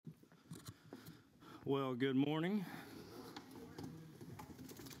Well, good morning.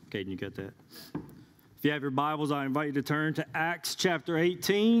 Okay, you got that? If you have your Bibles, I invite you to turn to Acts chapter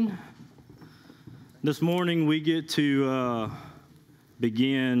 18. This morning we get to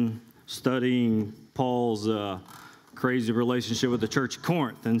begin studying Paul's crazy relationship with the church of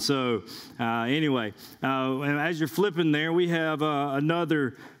Corinth. And so, and as you're flipping there, we have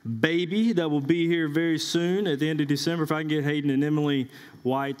another baby that will be here very soon at the end of December. If I can get Hayden and Emily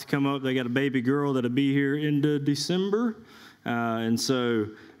White to come up, they got a baby girl that'll be here into December. Time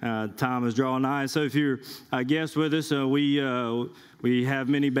is drawing nigh. So if you're a guest with us, we have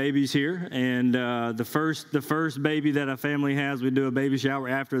many babies here, and the first baby that a family has, we do a baby shower.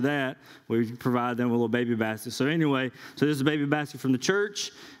 After that, we provide them with a little baby basket. So this is a baby basket from the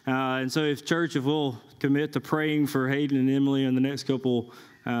church, and so if we'll commit to praying for Hayden and Emily in the next couple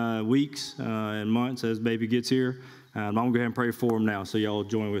weeks and months as baby gets here, I'm going to go ahead and pray for them now, so y'all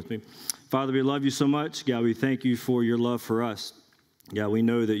join with me. Father, we love you so much. God, we thank you for your love for us. God, we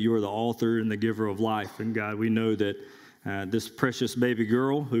know that you are the author and the giver of life, and God, we know that this precious baby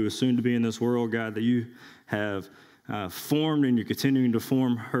girl who is soon to be in this world, God, that you have formed and you're continuing to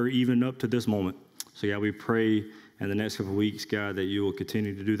form her even up to this moment. So, God, we pray in the next couple of weeks, God, that you will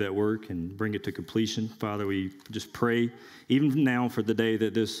continue to do that work and bring it to completion. Father, we just pray even now for the day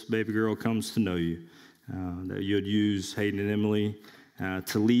that this baby girl comes to know you, that you would use Hayden and Emily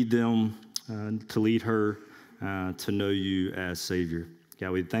to lead them, to lead her to know you as Savior.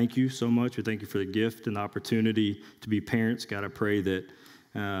 God, we thank you so much. We thank you for the gift and the opportunity to be parents. God, I pray that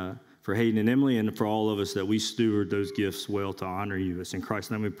for Hayden and Emily and for all of us that we steward those gifts well to honor you. It's in Christ's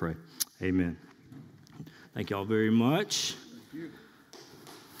name we pray. Amen. Thank you all very much. Thank you.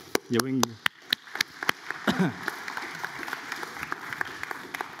 Yeah, we can...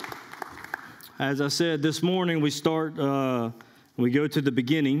 As I said, this morning we go to the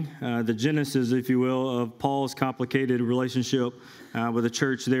beginning, the genesis, if you will, of Paul's complicated relationship with the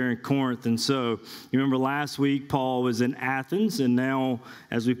church there in Corinth. And so, you remember last week, Paul was in Athens, and now,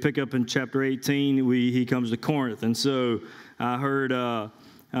 as we pick up in chapter 18, he comes to Corinth. And so, I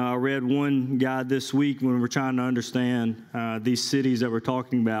read one guide this week when we're trying to understand these cities that we're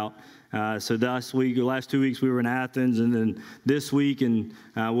talking about. So last 2 weeks we were in Athens, and then this week, and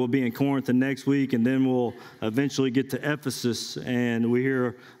we'll be in Corinth the next week, and then we'll eventually get to Ephesus, and we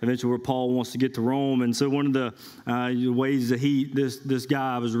hear eventually where Paul wants to get to Rome. And so one of the ways that this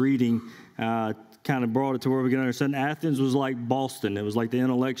guy I was reading kind of brought it to where we can understand Athens was like Boston. It was like the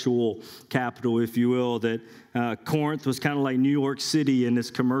intellectual capital, if you will, that Corinth was kind of like New York City in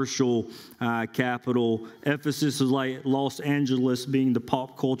its commercial capital. Ephesus was like Los Angeles being the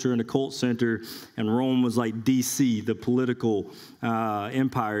pop culture and the cult center, and Rome was like D.C., the political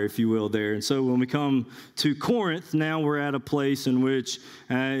empire, if you will, there. And so when we come to Corinth, now we're at a place in which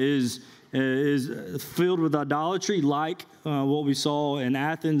is filled with idolatry, like what we saw in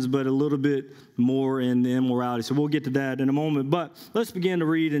Athens, but a little bit more in the immorality. So we'll get to that in a moment. But let's begin to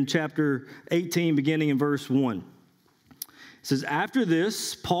read in chapter 18, beginning in verse 1. It says, "After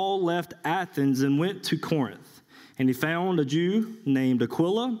this, Paul left Athens and went to Corinth, and he found a Jew named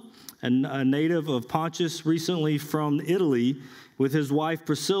Aquila, a native of Pontus, recently from Italy, with his wife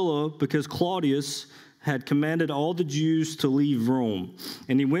Priscilla, because Claudius had commanded all the Jews to leave Rome.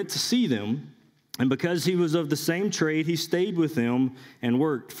 And he went to see them, and because he was of the same trade, he stayed with them and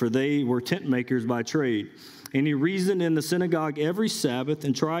worked, for they were tent makers by trade. And he reasoned in the synagogue every Sabbath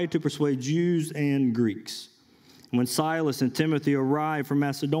and tried to persuade Jews and Greeks. When Silas and Timothy arrived from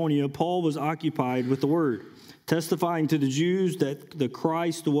Macedonia, Paul was occupied with the word, testifying to the Jews that the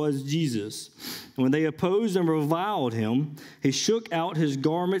Christ was Jesus. And when they opposed and reviled him, he shook out his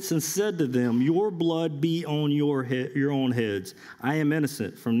garments and said to them, 'Your blood be on your own heads. I am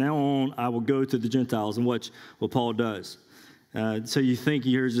innocent. From now on, I will go to the Gentiles.'" And watch what Paul does. So you think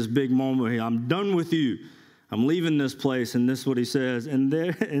here's this big moment here. I'm done with you. I'm leaving this place, and this is what he says. And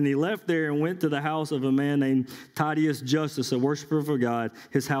he left there and went to the house of a man named Titius Justus, a worshiper of God.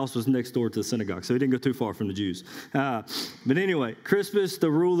 His house was next door to the synagogue, so he didn't go too far from the Jews. But anyway, Crispus,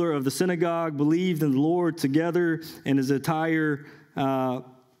 the ruler of the synagogue, believed in the Lord together and his entire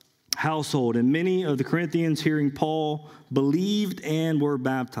household. And many of the Corinthians, hearing Paul, believed and were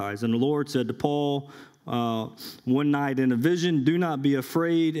baptized. And the Lord said to Paul one night in a vision, "Do not be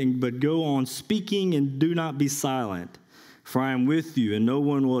afraid, but go on speaking and do not be silent. For I am with you, and no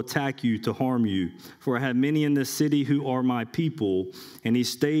one will attack you to harm you. For I have many in this city who are my people." And he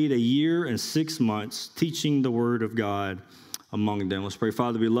stayed 1 year and 6 months, teaching the word of God among them. Let's pray.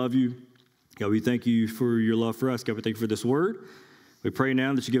 Father, we love you. God, we thank you for your love for us. God, we thank you for this word. We pray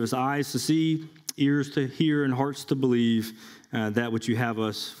now that you give us eyes to see, ears to hear, and hearts to believe. that which you have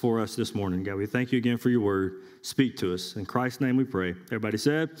for us this morning. God, we thank you again for your word. Speak to us. In Christ's name we pray. Everybody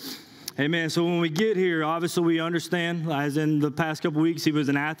said, amen. So when we get here, obviously we understand, as in the past couple weeks, he was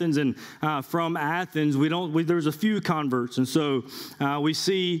in Athens, and from Athens, there's a few converts. And so we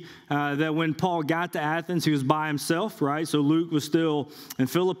see that when Paul got to Athens, he was by himself, right? So Luke was still in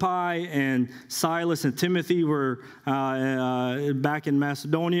Philippi, and Silas and Timothy were back in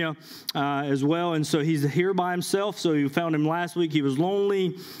Macedonia as well. And so he's here by himself. So you found him last week. He was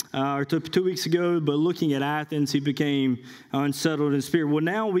lonely, or 2 weeks ago, but looking at Athens, he became unsettled in spirit. Well,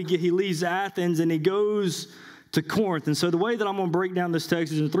 now he leaves Athens and he goes to Corinth. And so the way that I'm going to break down this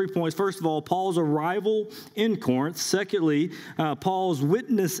text is in 3 points. First of all, Paul's arrival in Corinth. Secondly, Paul's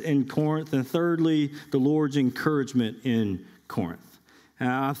witness in Corinth. And thirdly, the Lord's encouragement in Corinth.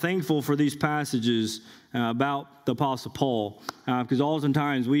 I'm thankful for these passages about the Apostle Paul, because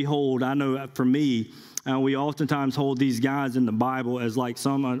oftentimes we oftentimes hold these guys in the Bible as like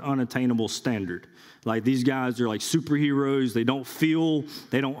some unattainable standard. Like these guys are like superheroes. They don't feel,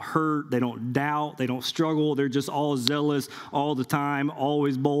 they don't hurt, they don't doubt, they don't struggle. They're just all zealous all the time,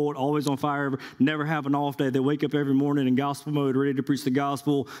 always bold, always on fire, never have an off day. They wake up every morning in gospel mode, ready to preach the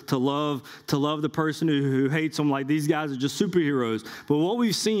gospel, to love the person who hates them. Like these guys are just superheroes. But what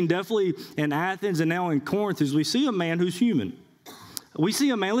we've seen definitely in Athens and now in Corinth is we see a man who's human. We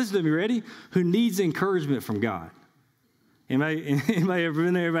see a man, listen to me, ready, who needs encouragement from God. Anybody ever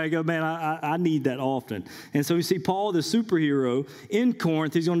been there? Everybody go, man, I need that often. And so we see Paul, the superhero, in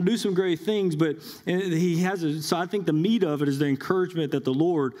Corinth. He's going to do some great things, but so I think the meat of it is the encouragement that the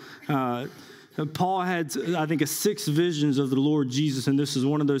Lord, Paul had, I think, 6 visions of the Lord Jesus, and this is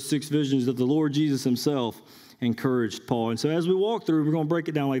one of those 6 visions that the Lord Jesus himself encouraged Paul. And so as we walk through, we're going to break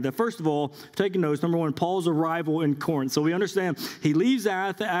it down like that. First of all, taking notes, number 1, Paul's arrival in Corinth. So we understand he leaves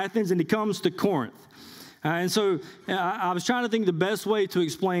Athens and he comes to Corinth. And so I was trying to think the best way to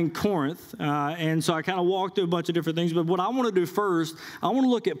explain Corinth, and so I kind of walked through a bunch of different things. But what I want to do first, I want to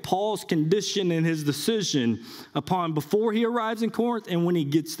look at Paul's condition and his decision upon before he arrives in Corinth and when he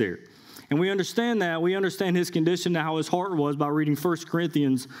gets there. And we understand that. We understand his condition and how his heart was by reading 1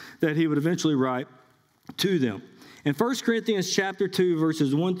 Corinthians that he would eventually write to them. In 1 Corinthians chapter 2,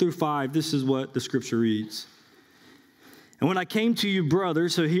 verses 1 through 5, this is what the scripture reads. And when I came to you,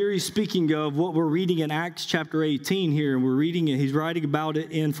 brothers, so here he's speaking of what we're reading in Acts chapter 18 here, and we're reading it, he's writing about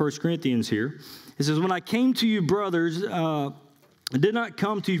it in 1 Corinthians here. It says, when I came to you, brothers, I did not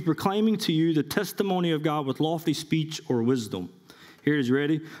come to you proclaiming to you the testimony of God with lofty speech or wisdom. Here it is,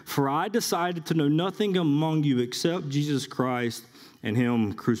 ready? For I decided to know nothing among you except Jesus Christ and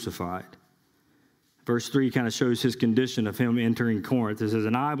him crucified. Verse 3 kind of shows his condition of him entering Corinth. It says,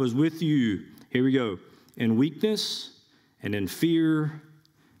 and I was with you, here we go, in weakness and in fear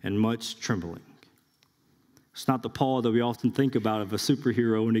and much trembling. It's not the Paul that we often think about of a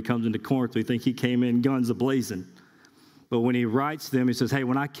superhero. When he comes into Corinth, we think he came in guns a-blazing. But when he writes them, he says, hey,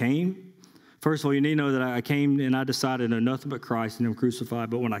 when I came, first of all, you need to know that I came and I decided to know nothing but Christ and him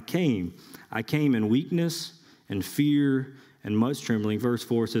crucified. But when I came in weakness and fear and much trembling. Verse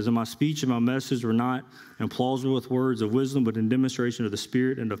 4 says, and my speech and my message were not in plausible with words of wisdom, but in demonstration of the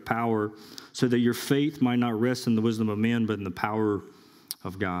Spirit and of power, so that your faith might not rest in the wisdom of men, but in the power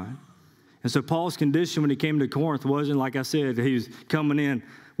of God. And so Paul's condition when he came to Corinth wasn't, like I said, he was coming in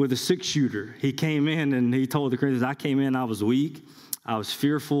with a 6-shooter. He came in and he told the Corinthians, I came in, I was weak, I was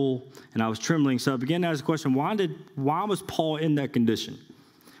fearful, and I was trembling. So I began to ask the question, why was Paul in that condition?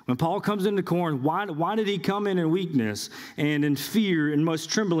 When Paul comes into Corinth, why did he come in weakness and in fear and much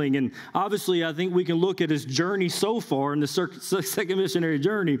trembling? And obviously, I think we can look at his journey so far in the second missionary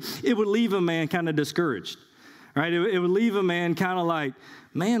journey. It would leave a man kind of discouraged, right? It would leave a man kind of like,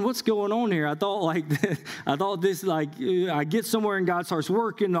 man, what's going on here? I thought I get somewhere and God starts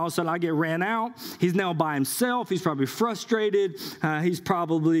working, and all of a sudden I get ran out. He's now by himself. He's probably frustrated. He's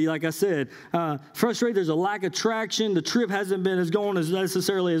probably, like I said, frustrated. There's a lack of traction. The trip hasn't been going as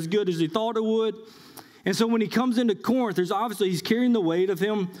necessarily as good as he thought it would. And so when he comes into Corinth, he's carrying the weight of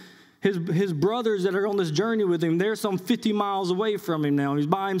him. His brothers that are on this journey with him, they're some 50 miles away from him now. He's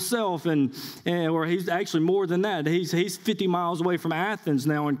by himself, or he's actually more than that. He's 50 miles away from Athens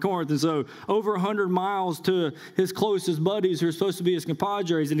now in Corinth. And so over 100 miles to his closest buddies who are supposed to be his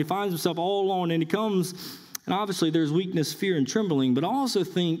compadres, and he finds himself all alone, and he comes, and obviously there's weakness, fear, and trembling. But I also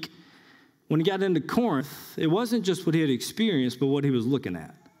think when he got into Corinth, it wasn't just what he had experienced, but what he was looking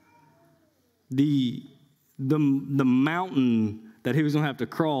at. The mountain that he was going to have to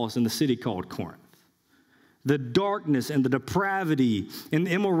cross in the city called Corinth. the darkness and the depravity and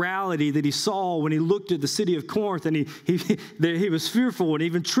the immorality that he saw when he looked at the city of Corinth, and he was fearful and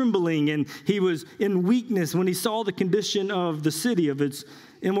even trembling, and he was in weakness when he saw the condition of the city, of its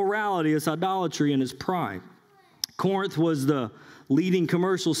immorality, its idolatry, and its pride. Corinth was the leading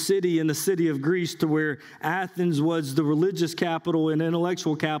commercial city in the city of Greece, to where Athens was the religious capital and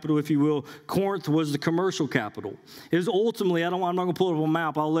intellectual capital, if you will. Corinth was the commercial capital. It was ultimately, I'm not going to pull up a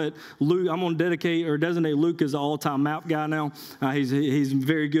map. I'll let Luke, I'm going to designate Luke as the all-time map guy now. He's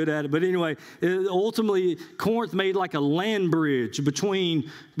very good at it. But anyway, ultimately, Corinth made like a land bridge between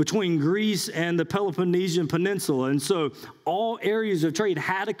Greece and the Peloponnesian Peninsula. And so all areas of trade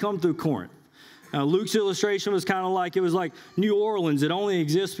had to come through Corinth. Luke's illustration was kind of like, it was like New Orleans. It only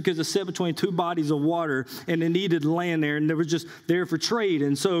exists because it's set between two bodies of water, and it needed land there, and they were just there for trade.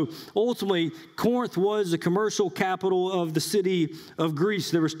 And so ultimately, Corinth was the commercial capital of the city of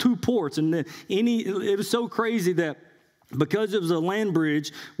Greece. There was two ports, and it was so crazy that because it was a land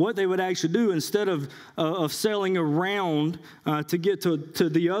bridge, what they would actually do, instead of sailing around to get to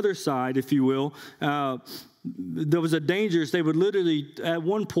the other side, if you will, there was a danger. They would literally, at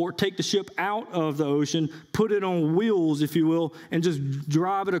one port, take the ship out of the ocean, put it on wheels, if you will, and just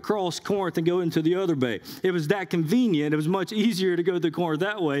drive it across Corinth and go into the other bay. It was that convenient. It was much easier to go through Corinth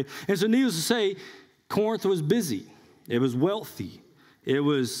that way. And so needless to say, Corinth was busy. It was wealthy. It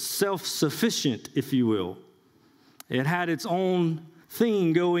was self-sufficient, if you will. It had its own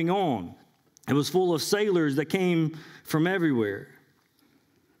thing going on. It was full of sailors that came from everywhere.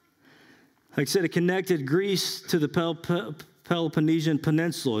 Like I said, it connected Greece to the Peloponnesian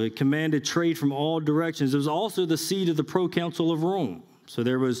Peninsula. It commanded trade from all directions. It was also the seat of the proconsul of Rome. So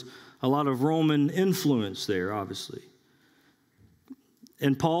there was a lot of Roman influence there, obviously.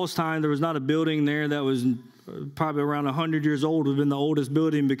 In Paul's time, there was not a building there that was probably around 100 years old. It would have been the oldest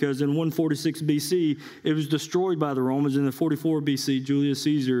building, because in 146 BC, it was destroyed by the Romans. In the 44 BC, Julius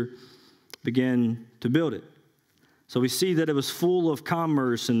Caesar began to build it. So we see that it was full of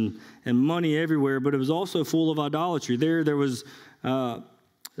commerce and money everywhere, but it was also full of idolatry. There was a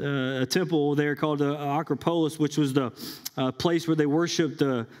temple there called the Acropolis, which was the place where they worshiped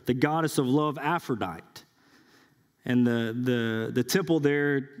the goddess of love, Aphrodite. And the temple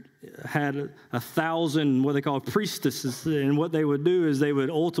there had 1,000 what they call priestesses, and what they would do is there were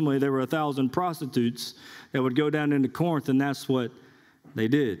 1,000 prostitutes that would go down into Corinth, and that's what they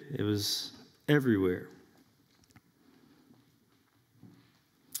did. It was everywhere.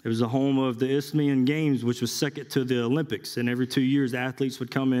 It was the home of the Isthmian Games, which was second to the Olympics. And every 2 years, athletes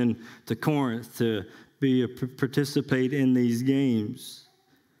would come in to Corinth to participate in these games.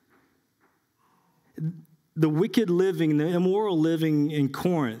 The wicked living, the immoral living in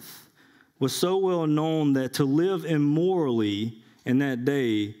Corinth was so well known that to live immorally in that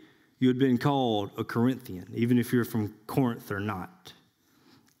day, you had been called a Corinthian, even if you're from Corinth or not.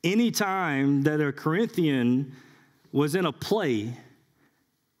 Any time that a Corinthian was in a play,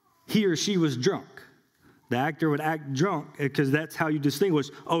 he or she was drunk. The actor would act drunk because that's how you distinguish,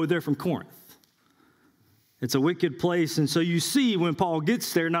 oh, they're from Corinth. It's a wicked place. And so you see when Paul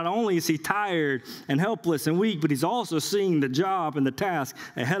gets there, not only is he tired and helpless and weak, but he's also seeing the job and the task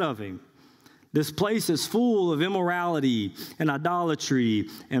ahead of him. This place is full of immorality and idolatry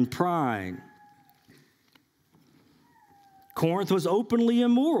and pride. Corinth was openly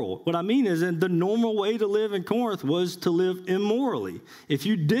immoral. What I mean is, the normal way to live in Corinth was to live immorally. If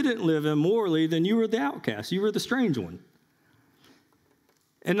you didn't live immorally, then you were the outcast. You were the strange one.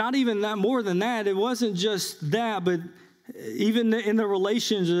 And not even that, more than that, it wasn't just that, but even in the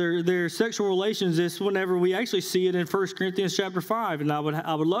relations, their sexual relations, is whenever we actually see it in 1 Corinthians chapter 5. And I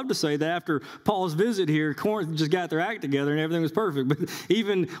would love to say that after Paul's visit here, Corinth just got their act together and everything was perfect. But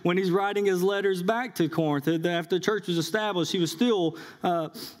even when he's writing his letters back to Corinth, after the church was established, he was still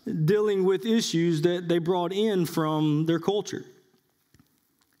dealing with issues that they brought in from their culture.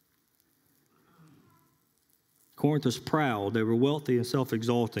 Corinth was proud. They were wealthy and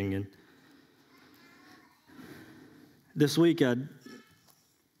self-exalting. And this week,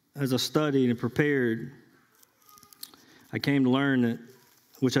 as I studied and prepared, I came to learn that,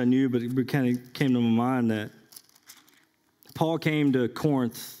 which I knew, but it kind of came to my mind, that Paul came to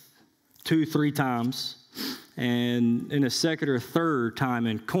Corinth 2-3 times, and in a second or third time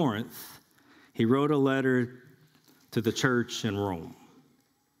in Corinth, he wrote a letter to the church in Rome,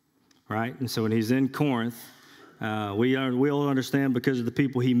 right? And so when he's in Corinth, We all understand because of the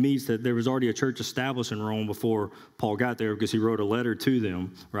people he meets that there was already a church established in Rome before Paul got there because he wrote a letter to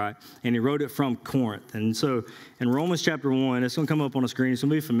them, right? And he wrote it from Corinth. And so in Romans chapter 1, it's going to come up on the screen. It's going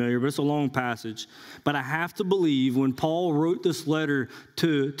to be familiar, but it's a long passage. But I have to believe when Paul wrote this letter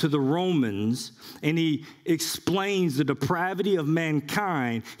to the Romans and he explains the depravity of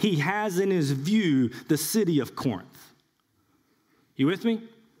mankind, he has in his view the city of Corinth. You with me?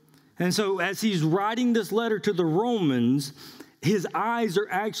 And so as he's writing this letter to the Romans, his eyes are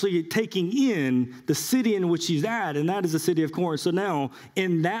actually taking in the city in which he's at, and that is the city of Corinth. So now,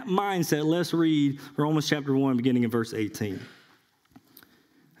 in that mindset, let's read Romans chapter 1, beginning in verse 18.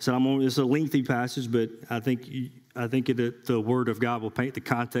 So it's a lengthy passage, but I think the word of God will paint the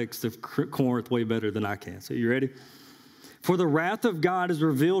context of Corinth way better than I can. So you ready? For the wrath of God is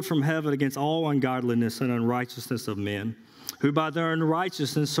revealed from heaven against all ungodliness and unrighteousness of men, who by their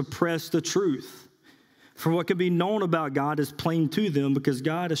unrighteousness suppress the truth. For what can be known about God is plain to them, because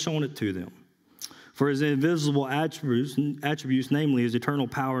God has shown it to them. For his invisible attributes, namely his eternal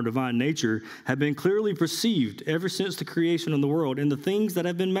power and divine nature, have been clearly perceived ever since the creation of the world in the things that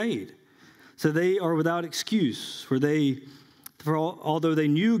have been made. So they are without excuse, although they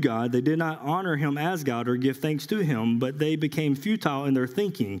knew God, they did not honor him as God or give thanks to him, but they became futile in their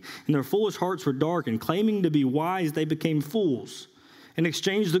thinking, and their foolish hearts were darkened. Claiming to be wise, they became fools, and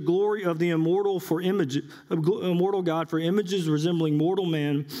exchanged the glory of the immortal God for images resembling mortal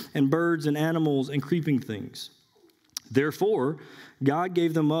men and birds and animals and creeping things. Therefore, God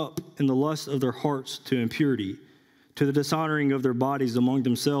gave them up in the lust of their hearts to impurity, to the dishonoring of their bodies among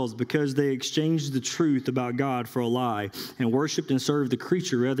themselves, because they exchanged the truth about God for a lie and worshiped and served the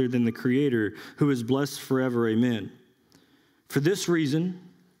creature rather than the Creator, who is blessed forever. Amen. For this reason,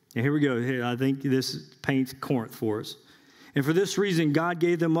 and here we go. Here, I think this paints Corinth for us. And for this reason, God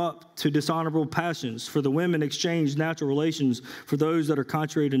gave them up to dishonorable passions. For the women exchanged natural relations for those that are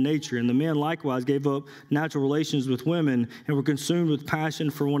contrary to nature. And the men likewise gave up natural relations with women and were consumed with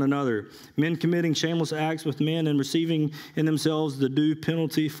passion for one another. Men committing shameless acts with men and receiving in themselves the due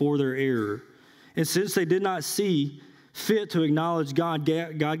penalty for their error. And since they did not see fit to acknowledge God,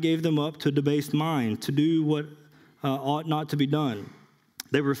 God gave them up to a debased mind to do what ought not to be done.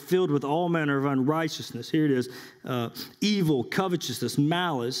 They were filled with all manner of unrighteousness. Here it is. Evil, covetousness,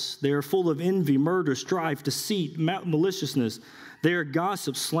 malice. They are full of envy, murder, strife, deceit, maliciousness. They are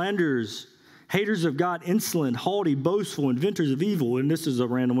gossips, slanderers, haters of God, insolent, haughty, boastful, inventors of evil. And this is a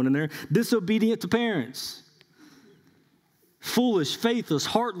random one in there. Disobedient to parents. Foolish, faithless,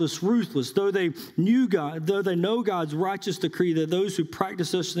 heartless, ruthless. Though they know God's righteous decree that those who practice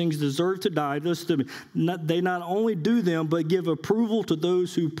such things deserve to die, they not only do them, but give approval to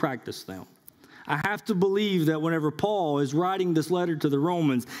those who practice them. I have to believe that whenever Paul is writing this letter to the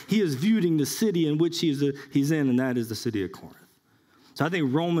Romans, he is viewing the city in which he's in, and that is the city of Corinth. So I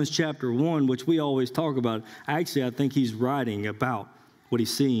think Romans chapter 1, which we always talk about, actually I think he's writing about what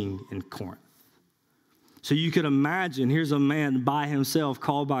he's seeing in Corinth. So you could imagine, here's a man by himself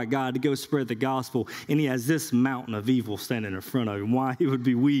called by God to go spread the gospel, and he has this mountain of evil standing in front of him. Why he would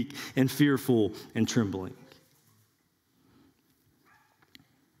be weak and fearful and trembling.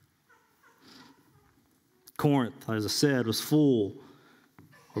 Corinth, as I said, was full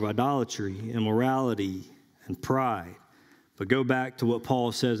of idolatry, immorality, and pride. But go back to what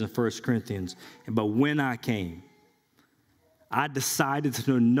Paul says in 1 Corinthians. But when I came, I decided to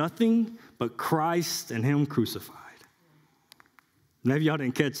know nothing but Christ and him crucified. Maybe y'all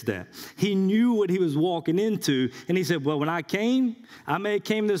didn't catch that. He knew what he was walking into, and he said, well, when I came, I may have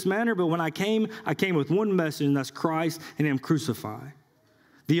came this manner, but when I came with one message, and that's Christ and him crucified.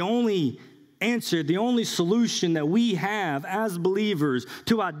 The only answer, the only solution that we have as believers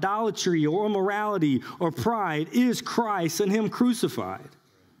to idolatry or immorality or pride is Christ and him crucified.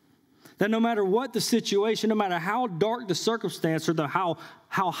 That no matter what the situation, no matter how dark the circumstance or how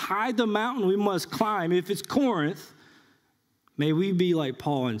high the mountain we must climb, if it's Corinth, may we be like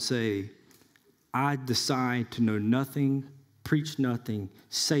Paul and say, I decide to know nothing, preach nothing,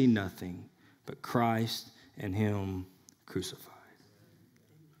 say nothing, but Christ and him crucified.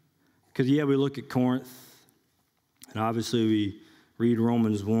 Because, we look at Corinth, and obviously we read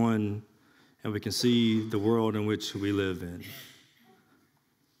Romans 1, and we can see the world in which we live in.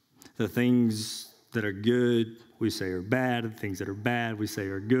 The things that are good, we say are bad. The things that are bad, we say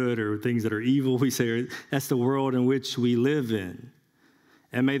are good. Or things that are evil, we say that's the world in which we live in.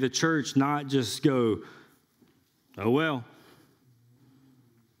 And may the church not just go, oh, well.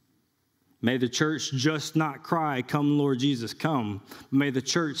 May the church just not cry, come, Lord Jesus, come. May the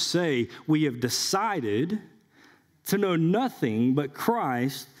church say, we have decided to know nothing but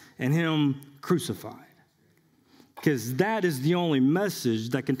Christ and him crucified. because that is the only message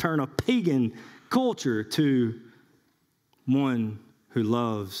that can turn a pagan culture to one who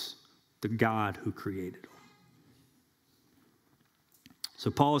loves the God who created them.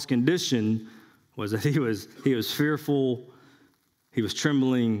 So Paul's condition was that he was fearful, he was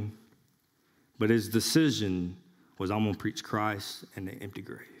trembling, but his decision was, I'm going to preach Christ in the empty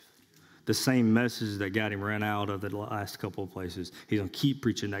grave. The same message that got him ran out of the last couple of places. He's going to keep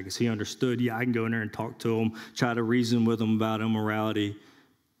preaching that because he understood, I can go in there and talk to them, try to reason with them about immorality.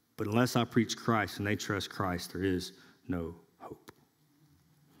 But unless I preach Christ and they trust Christ, there is no hope.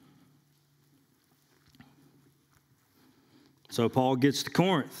 So Paul gets to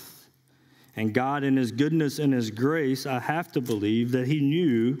Corinth. And God, in his goodness and his grace, I have to believe that he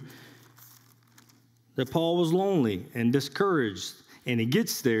knew that Paul was lonely and discouraged. And he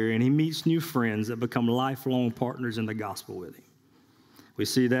gets there and he meets new friends that become lifelong partners in the gospel with him. We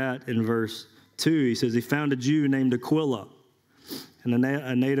see that in verse 2. He says he found a Jew named Aquila, and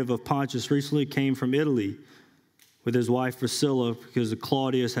a native of Pontus, recently came from Italy with his wife Priscilla because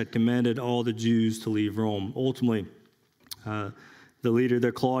Claudius had commanded all the Jews to leave Rome. Ultimately, the leader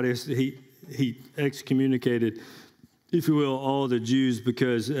there, Claudius, he excommunicated, if you will, all the Jews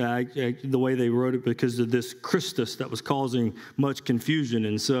because the way they wrote it, because of this Christus that was causing much confusion.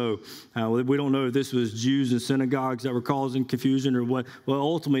 And so we don't know if this was Jews in synagogues that were causing confusion or what. Well,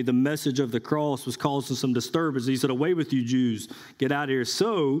 ultimately, the message of the cross was causing some disturbance. He said, away with you Jews, get out of here.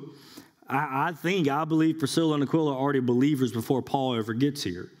 So I believe Priscilla and Aquila are already believers before Paul ever gets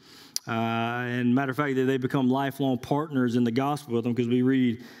here. And matter of fact, they become lifelong partners in the gospel with them, because we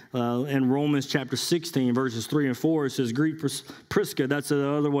read in Romans chapter 16, verses 3 and 4, it says, greet Prisca, that's the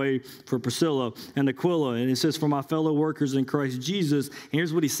other way for Priscilla, and Aquila. And it says, for my fellow workers in Christ Jesus. And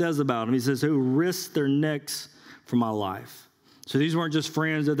here's what he says about them. He says, who risked their necks for my life. So these weren't just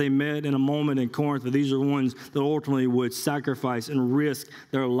friends that they met in a moment in Corinth, but these are ones that ultimately would sacrifice and risk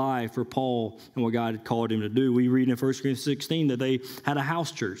their life for Paul and what God had called him to do. We read in 1 Corinthians 16 that they had a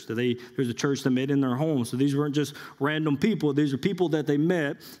house church, there's a church that met in their home. So these weren't just random people. These are people that they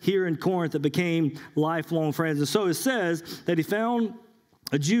met here in Corinth that became lifelong friends. And so it says that he found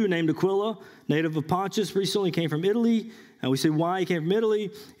a Jew named Aquila, native of Pontus, recently came from Italy. And we say why he came from Italy,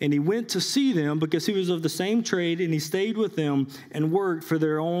 and he went to see them because he was of the same trade, and he stayed with them and worked for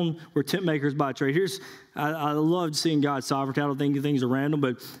their own, were tent makers by trade. I loved seeing God's sovereignty. I don't think things are random,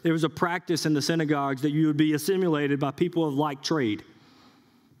 but there was a practice in the synagogues that you would be assimilated by people of like trade.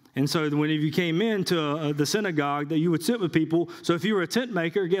 And so when you came into the synagogue, that you would sit with people. So if you were a tent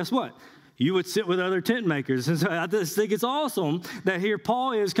maker, guess what? You would sit with other tent makers. And so I just think it's awesome that here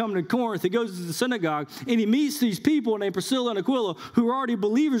Paul is coming to Corinth. He goes to the synagogue, and he meets these people named Priscilla and Aquila who are already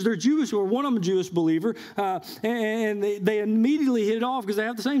believers. They're Jewish, or one of them a Jewish believer. And they immediately hit it off because they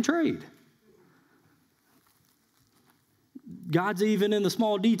have the same trade. God's even in the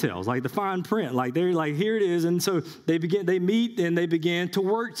small details, like the fine print. Like they're like, here it is. And so they meet and they began to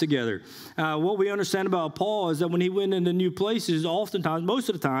work together. What we understand about Paul is that when he went into new places, oftentimes, most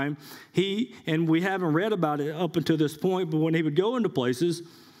of the time, and we haven't read about it up until this point, but when he would go into places,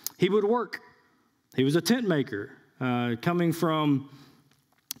 he would work. He was a tent maker. Coming from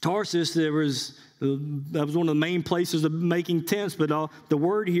Tarsus, that was one of the main places of making tents, but the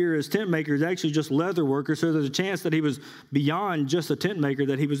word here is tent maker is actually just leather worker, so there's a chance that he was beyond just a tent maker,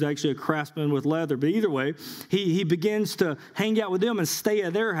 that he was actually a craftsman with leather. But either way, he begins to hang out with them and stay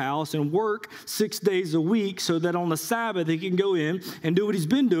at their house and work 6 days a week so that on the Sabbath he can go in and do what he's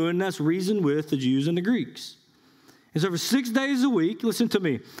been doing, and that's reason with the Jews and the Greeks. And so for 6 days a week, listen to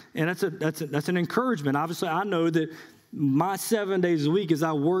me, and that's an encouragement. Obviously, I know that my 7 days a week is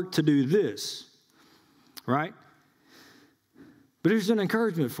I work to do this. Right? But here's an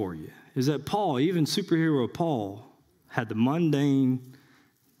encouragement for you, is that Paul, even superhero Paul, had the mundane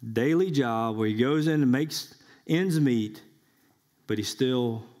daily job where he goes in and makes ends meet, but he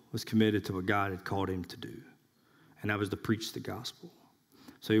still was committed to what God had called him to do, and that was to preach the gospel.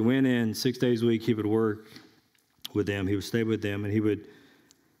 So he went in 6 days a week. He would work with them. He would stay with them, and he would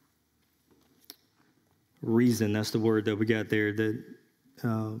reason. That's the word that we got there, that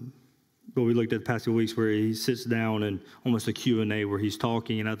what we looked at the past few weeks, where he sits down and almost a Q&A where he's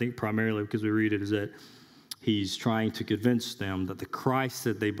talking, and I think primarily because we read it is that he's trying to convince them that the Christ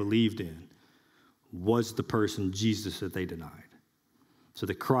that they believed in was the person, Jesus, that they denied. So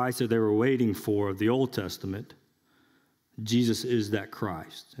the Christ that they were waiting for of the Old Testament, Jesus is that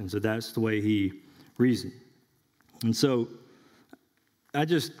Christ. And so that's the way he reasoned. And so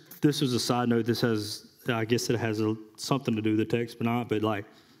this is a side note. I guess it has something to do with the text, but not, but like,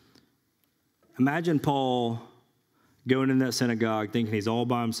 imagine Paul going in that synagogue thinking he's all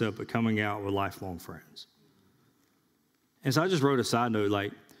by himself, but coming out with lifelong friends. And so I just wrote a side note,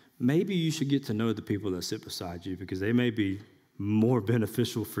 like, maybe you should get to know the people that sit beside you because they may be more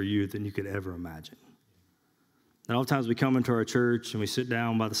beneficial for you than you could ever imagine. And oftentimes we come into our church and we sit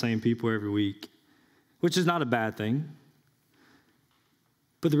down by the same people every week, which is not a bad thing.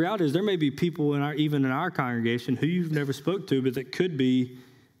 But the reality is there may be people even in our congregation who you've never spoke to, but that could be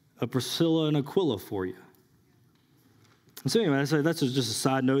a Priscilla and Aquila for you. And so anyway, that's just a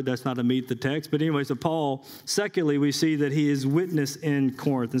side note. That's not to meet the text. But anyway, so Paul, secondly, we see that he is witness in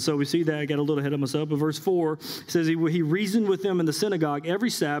Corinth. And so we see that. I got a little ahead of myself. But verse 4 says he reasoned with them in the synagogue every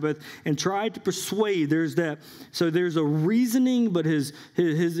Sabbath and tried to persuade. There's a reasoning, but his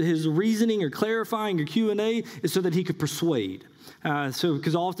reasoning or clarifying or Q&A is so that he could persuade.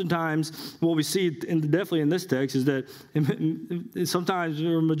 Because oftentimes what we see, definitely in this text, is that sometimes,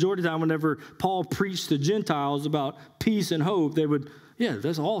 or majority of the time, whenever Paul preached to Gentiles about peace and hope, they would, yeah,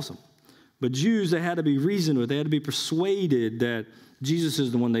 that's awesome. But Jews, they had to be reasoned with. They had to be persuaded that Jesus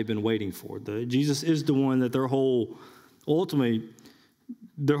is the one they've been waiting for. Jesus is the one that their whole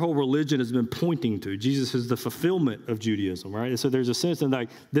religion has been pointing to. Jesus is the fulfillment of Judaism, right? And so there's a sense that, like,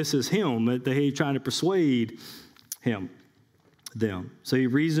 this is him, that he's trying to persuade them. So he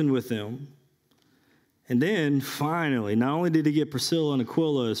reasoned with them. And then finally, not only did he get Priscilla and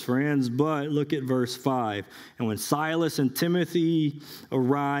Aquila as friends, but look at verse 5. And when Silas and Timothy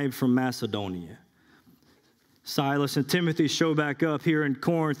arrived from Macedonia. Silas and Timothy show back up here in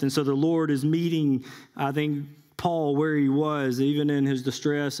Corinth. And so the Lord is meeting, I think, Paul where he was, even in his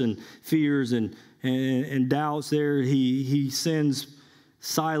distress and fears and doubts there. He sends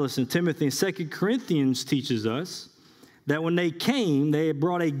Silas and Timothy. And 2 Corinthians teaches us that when they came, they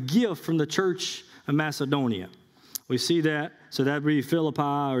brought a gift from the church of Macedonia. We see that, so that would be Philippi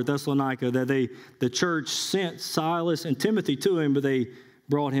or Thessalonica, that the church sent Silas and Timothy to him, but they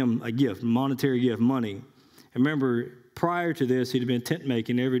brought him a gift, monetary gift, money. And remember, prior to this, he'd been tent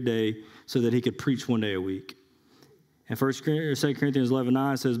making every day so that he could preach one day a week. And 2 Corinthians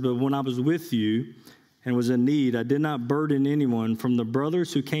 11:9 says, but when I was with you and was in need, I did not burden anyone. From the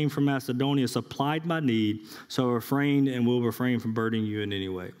brothers who came from Macedonia supplied my need, so I refrained and will refrain from burdening you in any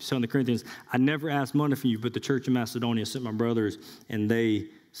way. So in the Corinthians, I never asked money from you, but the church in Macedonia sent my brothers, and they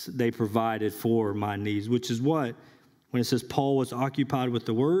provided for my needs, which is what, when it says Paul was occupied with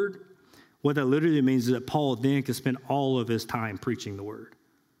the word, what that literally means is that Paul then could spend all of his time preaching the word.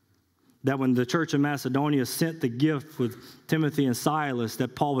 That when the church of Macedonia sent the gift with Timothy and Silas,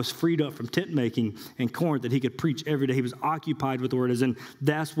 that Paul was freed up from tent making in Corinth, that he could preach every day. He was occupied with the word, and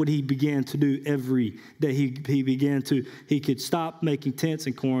that's what he began to do every day. He could stop making tents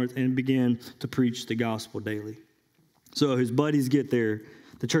in Corinth and began to preach the gospel daily. So his buddies get there.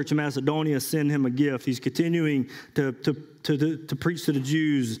 The church of Macedonia send him a gift. He's continuing to preach to the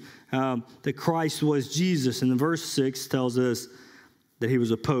Jews that Christ was Jesus. And the verse 6 tells us that he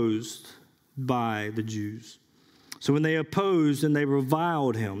was opposed by the Jews. So when they opposed and they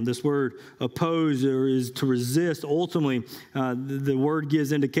reviled him, this word oppose is to resist. Ultimately, the word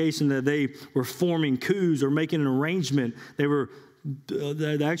gives indication that they were forming coups or making an arrangement.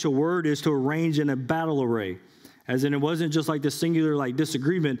 The actual word is to arrange in a battle array. As in, it wasn't just like this singular like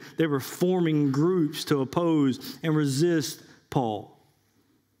disagreement. They were forming groups to oppose and resist Paul.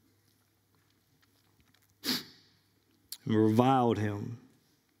 And reviled him.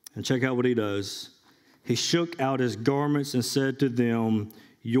 And check out what he does. He shook out his garments and said to them,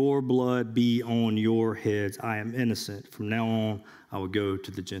 your blood be on your heads. I am innocent. From now on, I will go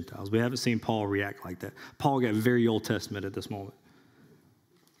to the Gentiles. We haven't seen Paul react like that. Paul got very Old Testament at this moment.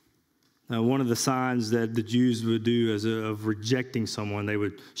 Now, one of the signs that the Jews would do of rejecting someone, they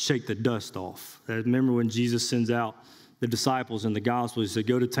would shake the dust off. Remember when Jesus sends out the disciples in the gospel, he said,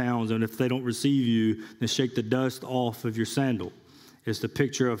 go to towns, and if they don't receive you, then shake the dust off of your sandal. It's the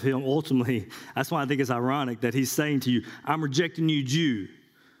picture of him. Ultimately, that's why I think it's ironic that he's saying to you, I'm rejecting you, Jew.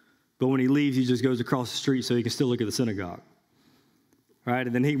 But when he leaves, he just goes across the street so he can still look at the synagogue. Right?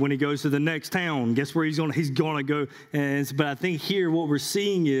 And then when he goes to the next town, guess where he's going to go? But I think here what we're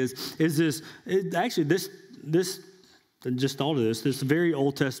seeing is this, I just thought of this very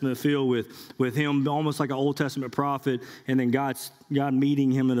Old Testament feel with him, almost like an Old Testament prophet, and then God meeting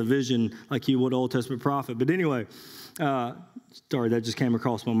him in a vision like he would Old Testament prophet. But anyway, sorry, that just came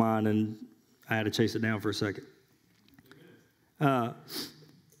across my mind, and I had to chase it down for a second.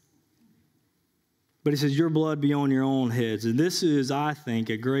 But he says, your blood be on your own heads. And this is, I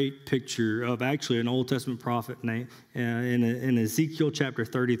think, a great picture of actually an Old Testament prophet named in Ezekiel chapter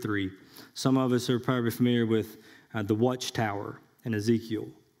 33. Some of us are probably familiar with the watchtower in Ezekiel.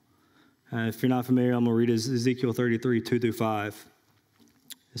 If you're not familiar, I'm going to read Ezekiel 33, 2 through 5.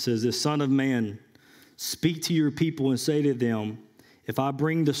 It says, the Son of Man, Speak to your people and say to them, if I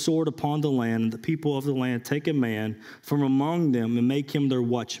bring the sword upon the land, and the people of the land take a man from among them and make him their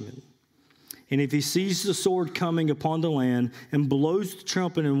watchman. And if he sees the sword coming upon the land and blows the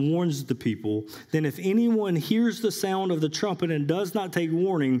trumpet and warns the people, then if anyone hears the sound of the trumpet and does not take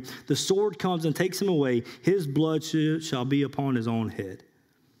warning, the sword comes and takes him away. His blood shall be upon his own head.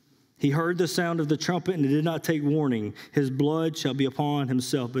 He heard the sound of the trumpet and did not take warning. His blood shall be upon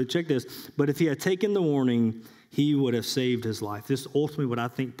himself. But check this. But if he had taken the warning, he would have saved his life. This is ultimately what I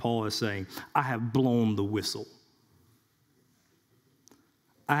think Paul is saying. I have blown the whistle.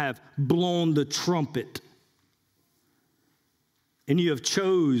 I have blown the trumpet. And you have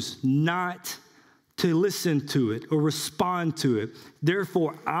chose not to listen to it or respond to it.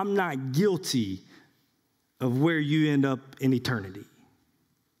 Therefore, I'm not guilty of where you end up in eternity.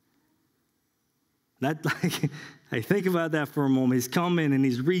 That, hey, think about that for a moment. He's coming and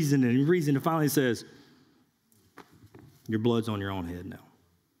he's reasoning and finally says, your blood's on your own head now.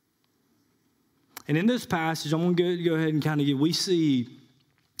 And in this passage, I'm going to go ahead and kind of we see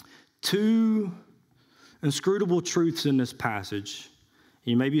two inscrutable truths in this passage.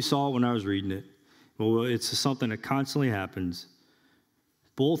 You maybe saw it when I was reading it. Well, it's something that constantly happens.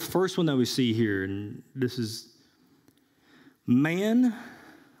 Both first one that we see here, and this is man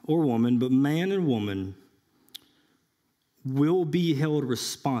or woman, but man and woman will be held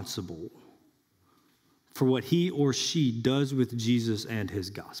responsible for what he or she does with Jesus and his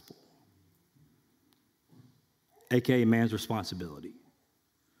gospel, aka man's responsibility.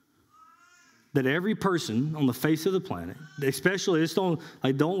 That every person on the face of the planet, especially,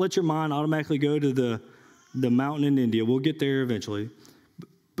 don't let your mind automatically go to the mountain in India. We'll get there eventually.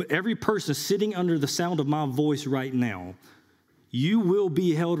 But every person sitting under the sound of my voice right now, you will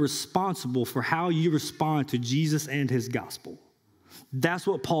be held responsible for how you respond to Jesus and his gospel. That's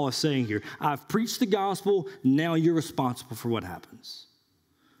what Paul is saying here. I've preached the gospel, now you're responsible for what happens.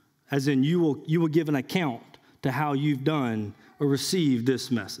 As in, you will give an account to how you've done or received this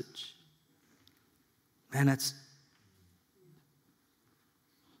message. Man, that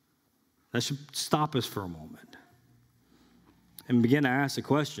should stop us for a moment and begin to ask the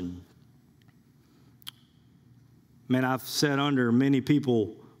question. Man, I've sat under many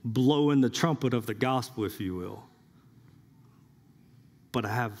people blowing the trumpet of the gospel, if you will. But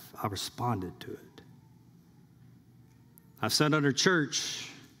I responded to it. I've sat under church.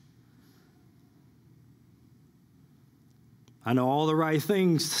 I know all the right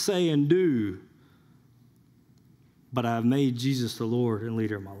things to say and do, but I've made Jesus the Lord and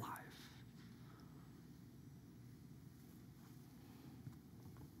leader of my life.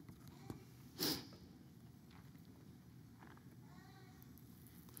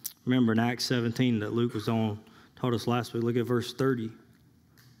 Remember in Acts 17 that Luke was taught us last week. Look at verse 30.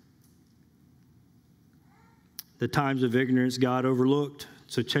 The times of ignorance God overlooked.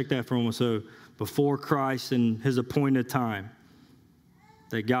 So check that for a moment. So before Christ and his appointed time,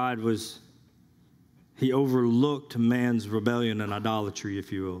 that God he overlooked man's rebellion and idolatry,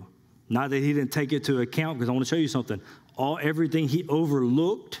 if you will. Not that he didn't take it to account, because I want to show you something. Everything he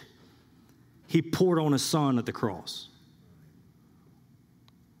overlooked, he poured on his son at the cross.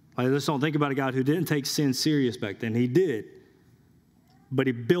 Let's don't think about a God who didn't take sin serious back then. He did. But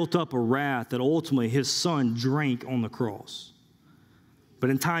he built up a wrath that ultimately his son drank on the cross.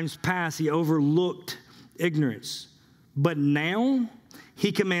 But in times past, he overlooked ignorance. But now,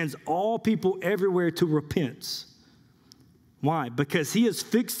 he commands all people everywhere to repent. Why? Because he has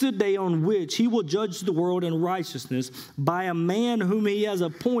fixed a day on which he will judge the world in righteousness by a man whom he has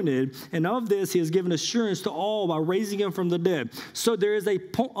appointed, and of this he has given assurance to all by raising him from the dead. So there is a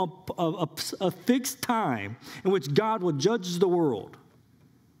fixed time in which God will judge the world.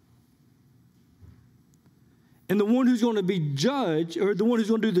 And the one who's going to be judged, or the one who's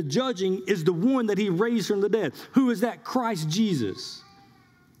going to do the judging, is the one that he raised from the dead. Who is that? Christ Jesus.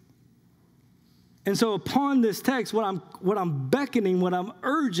 And so upon this text, what I'm beckoning, what I'm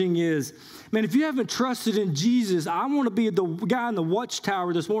urging is, man, if you haven't trusted in Jesus, I want to be the guy in the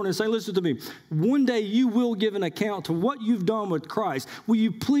watchtower this morning and say, listen to me, one day you will give an account to what you've done with Christ. Will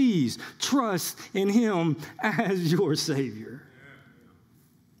you please trust in him as your Savior?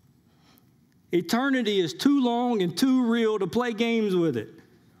 Eternity is too long and too real to play games with it.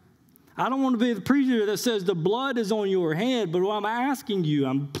 I don't want to be the preacher that says the blood is on your head, but what I'm asking you,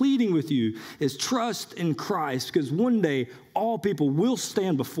 I'm pleading with you, is trust in Christ, because one day all people will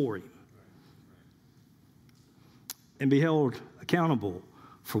stand before him and be held accountable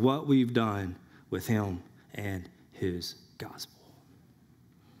for what we've done with him and his gospel.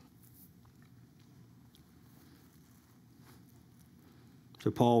 So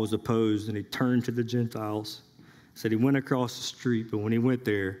Paul was opposed, and he turned to the Gentiles. Said he went across the street, but when he went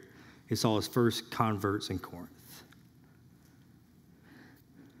there, he saw his first converts in Corinth.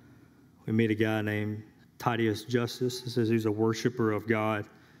 We meet a guy named Titus Justus. It says he's a worshiper of God.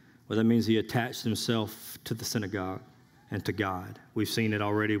 Well, that means he attached himself to the synagogue and to God. We've seen it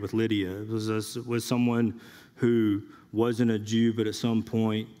already with Lydia. It was someone who wasn't a Jew, but at some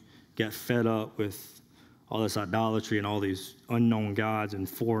point got fed up with all this idolatry and all these unknown gods and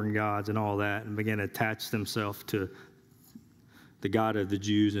foreign gods and all that, and began to attach themselves to the God of the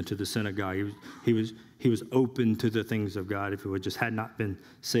Jews and to the synagogue. He was open to the things of God if he just had not been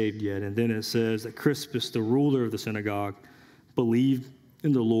saved yet. And then it says that Crispus, the ruler of the synagogue, believed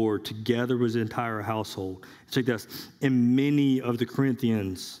in the Lord together with his entire household. Check this. And many of the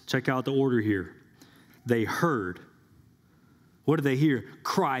Corinthians, check out the order here. They heard. What did they hear?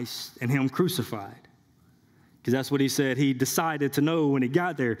 Christ and him crucified. Because that's what he said he decided to know when he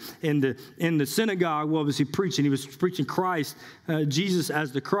got there. In the synagogue, what was he preaching? He was preaching Christ, Jesus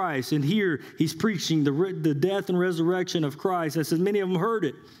as the Christ. And here he's preaching the death and resurrection of Christ. It says many of them heard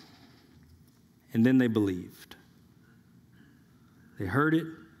it. And then they believed. They heard it,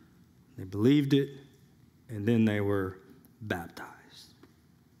 they believed it, and then they were baptized.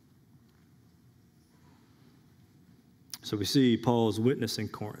 So we see Paul's witness in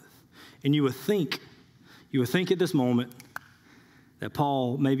Corinth. And you would think at this moment that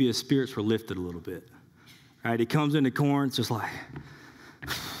Paul, maybe his spirits were lifted a little bit. Right? He comes into Corinth just like,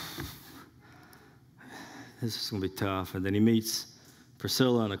 this is going to be tough. And then he meets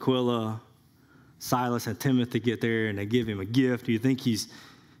Priscilla and Aquila. Silas and Timothy get there, and they give him a gift. You think he's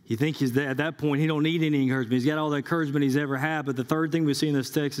there. At that point, he don't need any encouragement. He's got all the encouragement he's ever had. But the third thing we see in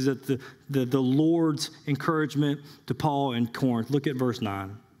this text is that the Lord's encouragement to Paul in Corinth. Look at verse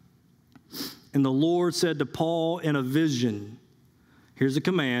 9. And the Lord said to Paul in a vision, here's a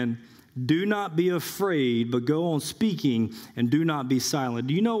command, do not be afraid, but go on speaking, and do not be silent.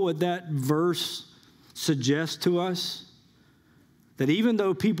 Do you know what that verse suggests to us? That even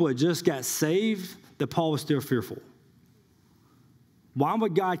though people had just got saved, that Paul was still fearful. Why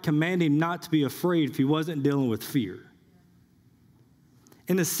would God command him not to be afraid if he wasn't dealing with fear?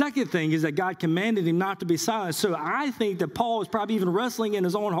 And the second thing is that God commanded him not to be silent. So I think that Paul was probably even wrestling in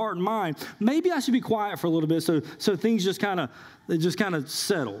his own heart and mind. Maybe I should be quiet for a little bit so things just kind of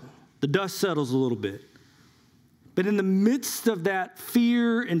settle. The dust settles a little bit. But in the midst of that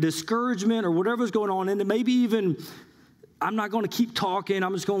fear and discouragement or whatever's going on, and maybe even I'm not going to keep talking.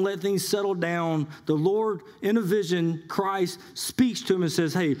 I'm just going to let things settle down. The Lord, in a vision, Christ speaks to him and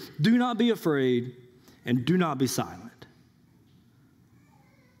says, hey, do not be afraid and do not be silent.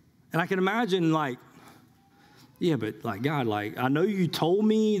 And I can imagine but God, I know you told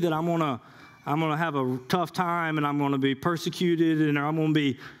me that I'm gonna have a tough time and I'm gonna be persecuted and I'm gonna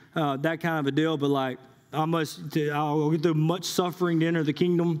be that kind of a deal. But I'll go through much suffering to enter the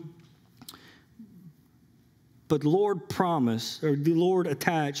kingdom. But the Lord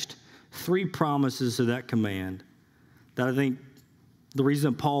attached 3 promises to that command that I think the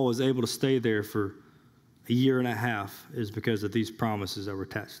reason Paul was able to stay there for a year and a half is because of these promises that were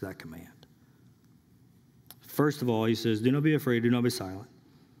attached to that command. First of all, he says, do not be afraid, do not be silent.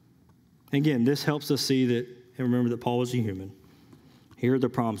 Again, this helps us see that, and remember that Paul was a human. Here are the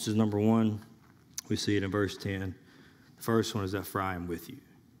promises. Number 1, we see it in verse 10. The first one is that for I am with you.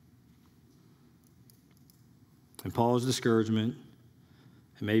 And Paul's discouragement,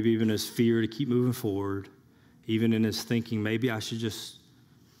 and maybe even his fear to keep moving forward, even in his thinking, maybe I should just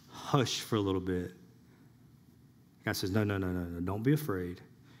hush for a little bit. God says, no, don't be afraid.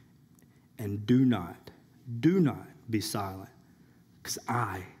 And do not be silent, because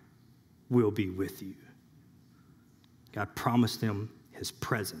I will be with you. God promised him his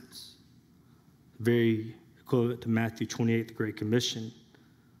presence. Very equivalent to Matthew 28, the Great Commission.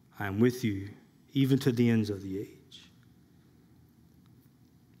 I am with you, even to the ends of the age.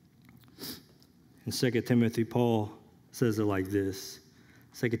 In 2 Timothy, Paul says it like this.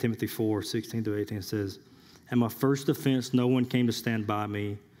 2 Timothy 4, 16-18 says, at my first offense, no one came to stand by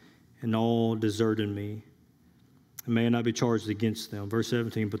me, and all deserted me. And may I not be charged against them. Verse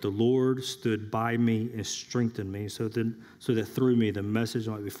 17, but the Lord stood by me and strengthened me, so that through me the message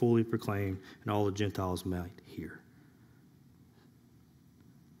might be fully proclaimed, and all the Gentiles might hear.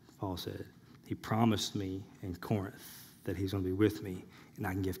 Paul said, he promised me in Corinth that he's going to be with me, and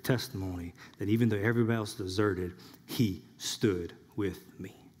I can give testimony that even though everybody else deserted, he stood with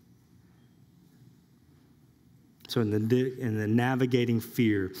me. So in the navigating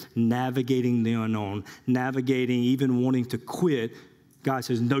fear, navigating the unknown, navigating even wanting to quit, God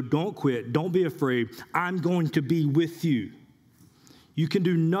says, no, don't quit. Don't be afraid. I'm going to be with you. You can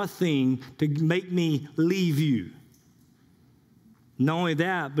do nothing to make me leave you. Not only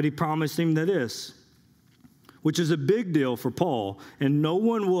that, but he promised him this, which is a big deal for Paul, and no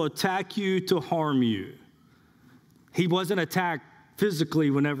one will attack you to harm you. He wasn't attacked physically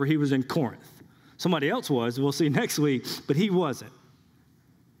whenever he was in Corinth. Somebody else was, we'll see next week, but he wasn't.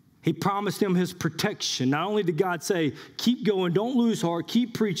 He promised him his protection. Not only did God say, keep going, don't lose heart,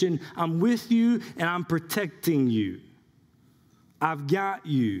 keep preaching, I'm with you and I'm protecting you. I've got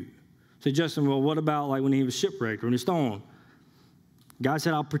you. Say, Justin, well, what about like when he was shipwrecked or when he was stoned? God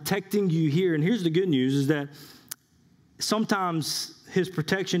said, I'm protecting you here. And here's the good news is that sometimes his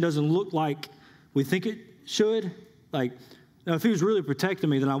protection doesn't look like we think it should. Like, now, if he was really protecting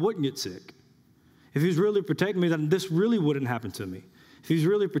me, then I wouldn't get sick. If he was really protecting me, then this really wouldn't happen to me. If he's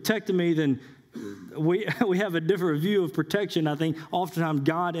really protecting me, then we have a different view of protection. I think oftentimes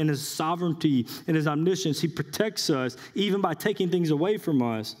God in his sovereignty and his omniscience, he protects us even by taking things away from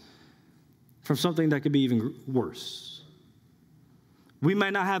us from something that could be even worse. We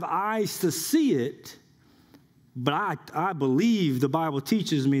may not have eyes to see it, but I believe the Bible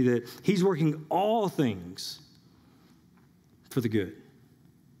teaches me that he's working all things for the good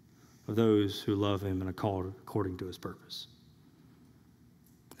of those who love him and are called according to his purpose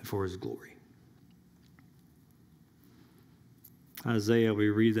and for his glory. Isaiah, we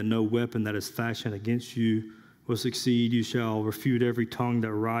read that no weapon that is fashioned against you will succeed. You shall refute every tongue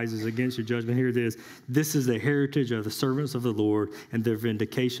that rises against your judgment. Here it is. This is the heritage of the servants of the Lord, and their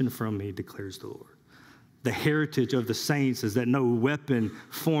vindication from me, declares the Lord. The heritage of the saints is that no weapon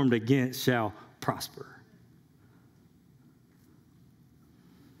formed against shall prosper.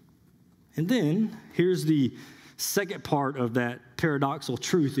 And then here's the second part of that paradoxical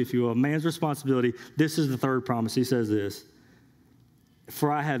truth, if you will, man's responsibility. This is the third promise. He says this, for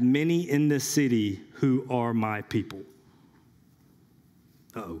I have many in this city who are my people.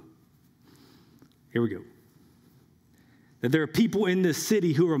 Uh-oh. Here we go. That there are people in this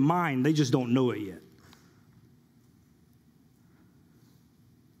city who are mine. They just don't know it yet.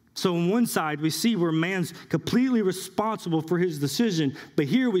 So on one side, we see where man's completely responsible for his decision. But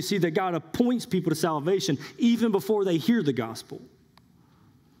here we see that God appoints people to salvation even before they hear the gospel.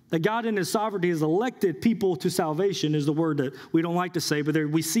 That God in his sovereignty has elected people to salvation is the word that we don't like to say, but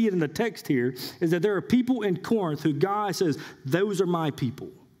we see it in the text here, is that there are people in Corinth who God says, those are my people.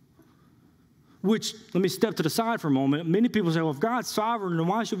 Which, let me step to the side for a moment. Many people say, well, if God's sovereign, then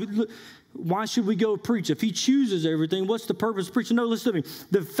why should we go preach? If he chooses everything, what's the purpose of preaching? No, listen to me.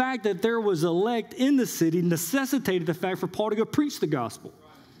 The fact that there was elect in the city necessitated the fact for Paul to go preach the gospel.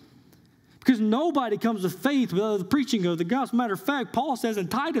 Because nobody comes to faith without the preaching of the gospel. Matter of fact, Paul says in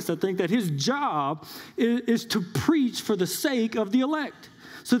Titus, I think, that his job is to preach for the sake of the elect.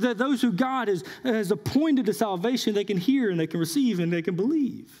 So that those who God has appointed to salvation, they can hear and they can receive and they can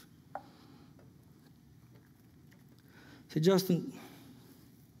believe. Say, Justin,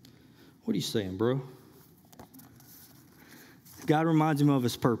 what are you saying, bro? God reminds him of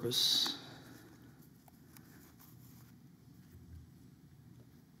his purpose.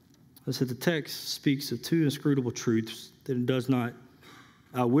 I said the text speaks of two inscrutable truths that it does not,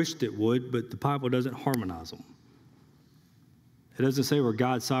 I wished it would, but the Bible doesn't harmonize them. It doesn't say where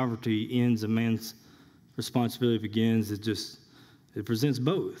God's sovereignty ends and man's responsibility begins. It presents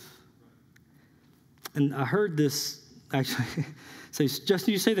both. And I heard this actually say,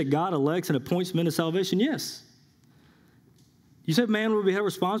 Justin, you say that God elects and appoints men to salvation? Yes. You said man will be held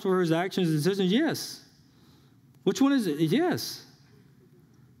responsible for his actions and decisions? Yes. Which one is it? Yes.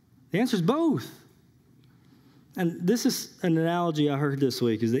 The answer is both. And this is an analogy I heard this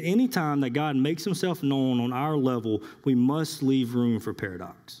week, is that any time that God makes himself known on our level, we must leave room for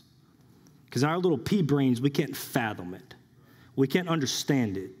paradox. Because in our little pea brains, we can't fathom it. We can't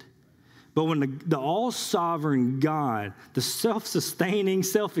understand it. But when the all-sovereign God, the self-sustaining,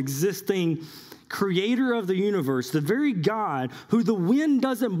 self-existing creator of the universe, the very God who the wind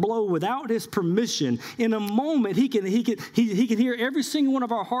doesn't blow without his permission, in a moment he can hear every single one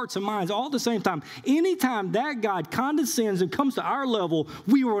of our hearts and minds all at the same time. Anytime that God condescends and comes to our level,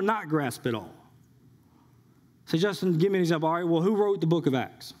 we will not grasp it all. So Justin, give me an example. All right, well, who wrote the book of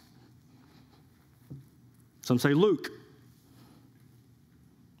Acts? Some say Luke.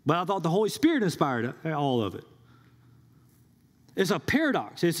 But I thought the Holy Spirit inspired all of it. It's a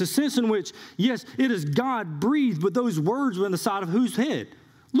paradox. It's a sense in which, yes, it is God breathed, but those words were in the side of whose head?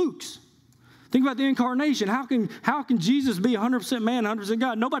 Luke's. Think about the incarnation. How can Jesus be 100% man, 100%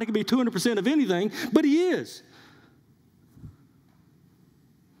 God? Nobody can be 200% of anything, but he is.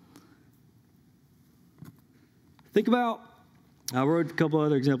 Think about, I wrote a couple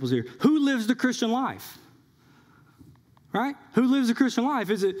other examples here. Who lives the Christian life? right? Who lives a Christian life?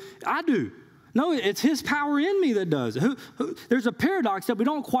 Is it, I do. No, it's his power in me that does it. There's a paradox that we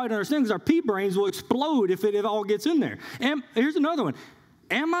don't quite understand because our pea brains will explode if it all gets in there. And here's another one.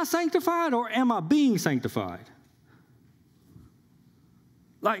 Am I sanctified or am I being sanctified?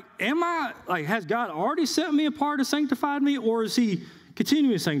 Has God already set me apart and sanctified me, or is he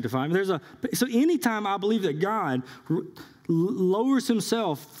continuing to sanctify me? So anytime I believe that God lowers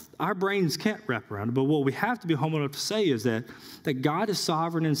himself, our brains can't wrap around it. But what we have to be humble enough to say is that God is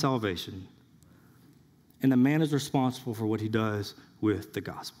sovereign in salvation, and the man is responsible for what he does with the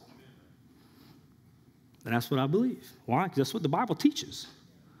gospel. And that's what I believe. Why? Because that's what the Bible teaches.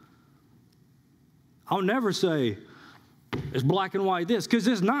 I'll never say it's black and white this, because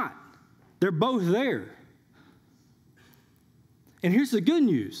it's not. They're both there. And here's the good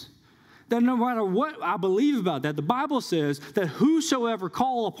news, that no matter what I believe about that, the Bible says that whosoever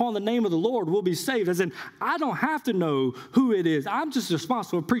call upon the name of the Lord will be saved. As in, I don't have to know who it is. I'm just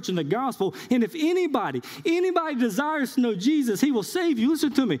responsible for preaching the gospel. And if anybody desires to know Jesus, he will save you.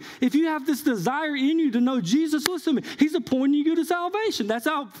 Listen to me. If you have this desire in you to know Jesus, listen to me. He's appointing you to salvation. That's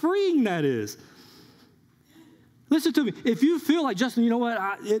how freeing that is. Listen to me. If you feel like, Justin, you know what?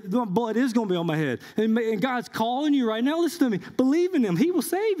 Blood is going to be on my head. And God's calling you right now. Listen to me. Believe in him. He will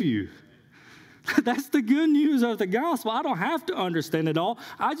save you. That's the good news of the gospel. I don't have to understand it all.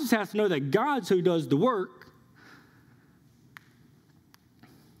 I just have to know that God's who does the work.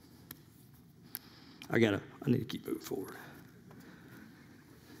 I need to keep moving forward.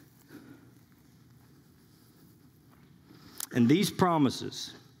 And these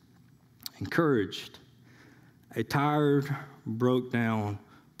promises encouraged a tired, broke down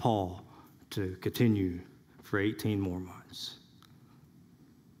Paul to continue for 18 more months.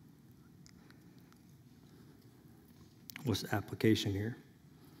 What's the application here?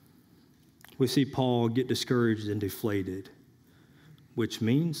 We see Paul get discouraged and deflated, which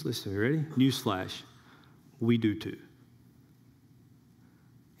means, listen, you ready? Newsflash, we do too.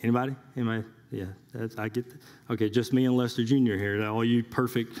 Anybody? Yeah, I get that. Okay, just me and Lester Jr. here. All you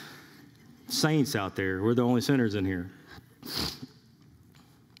perfect saints out there. We're the only sinners in here.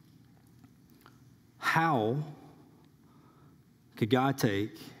 How could God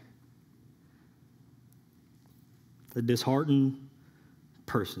take a disheartened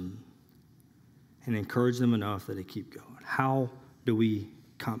person and encourage them enough that they keep going? How do we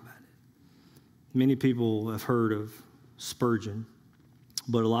combat it? Many people have heard of Spurgeon,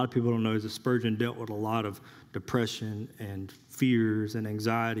 but a lot of people don't know that Spurgeon dealt with a lot of depression and fears and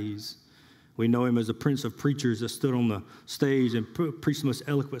anxieties. We know him as the prince of preachers that stood on the stage and preached the most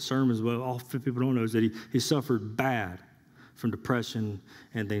eloquent sermons. But all people don't know is that he suffered bad from depression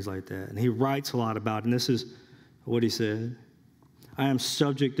and things like that. And he writes a lot about it. And this is what he said. I am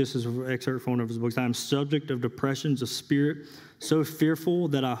subject, this is an excerpt from one of his books, I am subject of depressions of spirit so fearful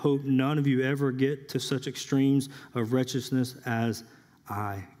that I hope none of you ever get to such extremes of wretchedness as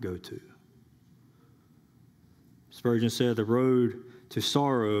I go to. Spurgeon said, the road to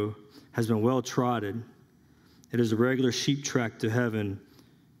sorrow has been well trodden. It is a regular sheep track to heaven,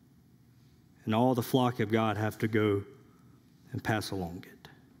 and all the flock of God have to go and pass along it.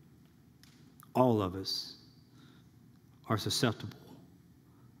 All of us are susceptible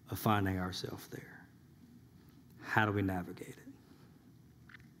of finding ourselves there. How do we navigate it?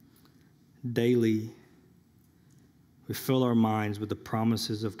 Daily, we fill our minds with the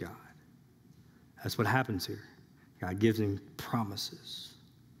promises of God. That's what happens here. God gives him promises.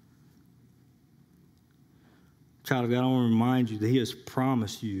 Child of God, I want to remind you that he has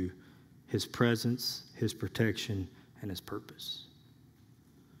promised you his presence, his protection, and his purpose.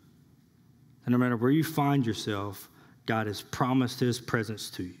 And no matter where you find yourself, God has promised his presence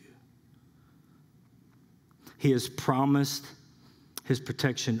to you. He has promised his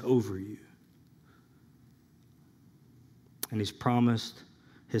protection over you. And he's promised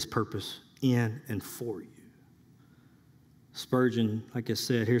his purpose in and for you. Spurgeon, like I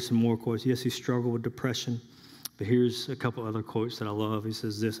said, here's some more quotes. Yes, he struggled with depression, but here's a couple other quotes that I love. He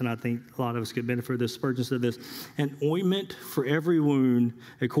says this, and I think a lot of us could benefit from this. Spurgeon said this, an ointment for every wound,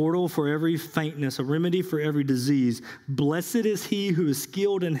 a cordial for every faintness, a remedy for every disease. Blessed is he who is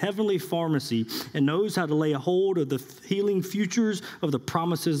skilled in heavenly pharmacy and knows how to lay a hold of the healing futures of the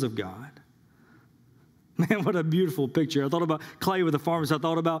promises of God. Man, what a beautiful picture. I thought about Clay with the pharmacist. I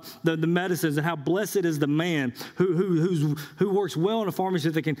thought about the medicines and how blessed is the man who works well in a pharmacy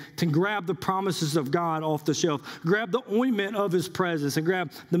that can grab the promises of God off the shelf, grab the ointment of his presence, and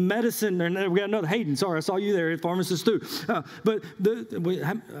grab the medicine. And we got another Hayden. Sorry, I saw you there, pharmacist too. But we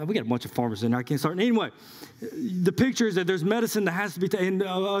got a bunch of pharmacists in there. I can't start. Anyway, the picture is that there's medicine that has to be taken.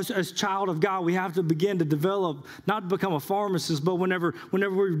 As child of God, we have to begin to develop, not to become a pharmacist, but whenever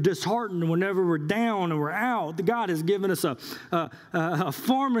we're disheartened, whenever we're down and we're out, God has given us a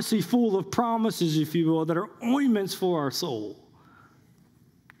pharmacy full of promises, if you will, that are ointments for our soul.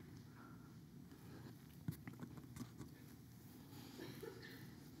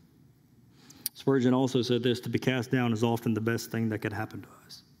 Spurgeon also said this: to be cast down is often the best thing that could happen to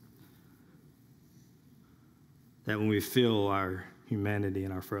us. That when we feel our humanity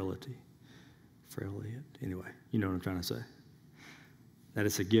and our frailty, anyway, you know what I'm trying to say. That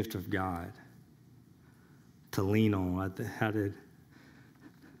it's a gift of God to lean on,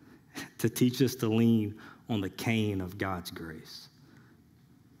 to teach us to lean on the cane of God's grace.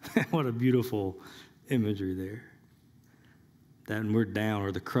 What a beautiful imagery there. That when we're down,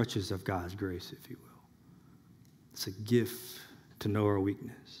 are the crutches of God's grace, if you will. It's a gift to know our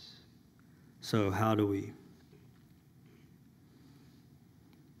weakness. So how do we?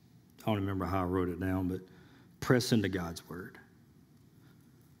 I don't remember how I wrote it down, but press into God's word.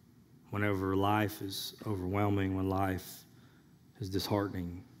 Whenever life is overwhelming, when life is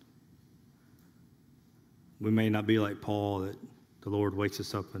disheartening, we may not be like Paul, that the Lord wakes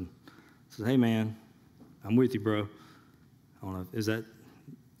us up and says, hey man, I'm with you, bro. I don't know, is that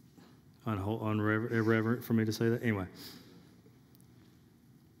irreverent for me to say that? Anyway.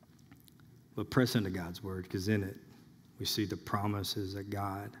 But press into God's word, because in it we see the promises that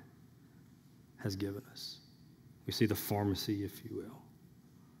God has given us. We see the pharmacy, if you will.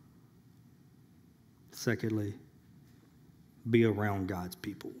 Secondly, be around God's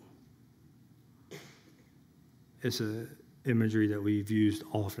people. It's an imagery that we've used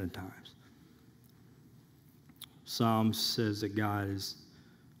oftentimes. Psalm says that God is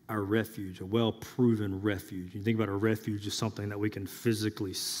our refuge, a well-proven refuge. You think about a refuge as something that we can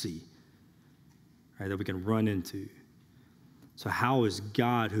physically see, right, that we can run into. So how is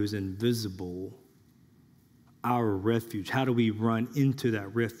God, who's invisible, our refuge? How do we run into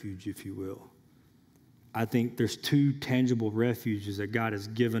that refuge, if you will? I think there's two tangible refuges that God has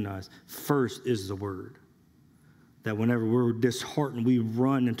given us. First is the word. That whenever we're disheartened, we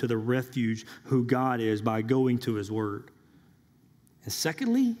run into the refuge who God is by going to his word. And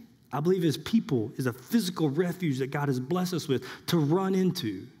secondly, I believe his people is a physical refuge that God has blessed us with to run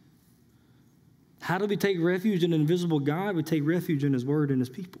into. How do we take refuge in an invisible God? We take refuge in his word and his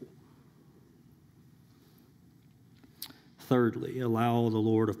people. Thirdly, allow the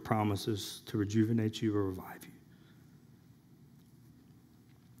Lord of promises to rejuvenate you or revive you.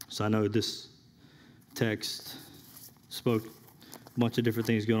 So I know this text spoke a bunch of different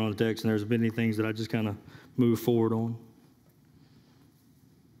things going on in the text, and there's many things that I just kind of moved forward on.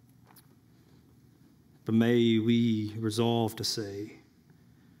 But may we resolve to say,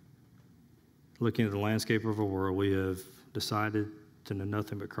 looking at the landscape of our world, we have decided to know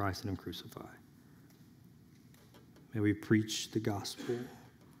nothing but Christ and him crucified. May we preach the gospel.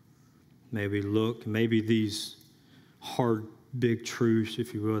 May we look, maybe these hard, big truths,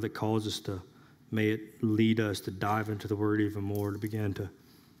 if you will, that cause us to, may it lead us to dive into the word even more, to begin to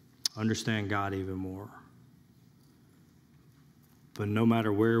understand God even more. But no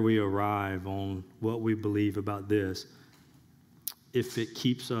matter where we arrive on what we believe about this, if it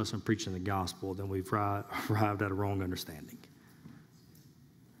keeps us from preaching the gospel, then we've arrived at a wrong understanding.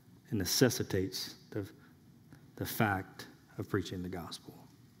 It necessitates the fact of preaching the gospel.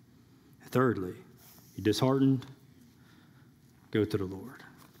 Thirdly, you're disheartened, go to the Lord.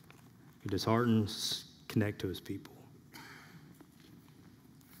 You're disheartened, connect to his people.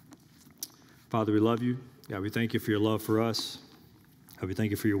 Father, we love you. God, we thank you for your love for us. God, we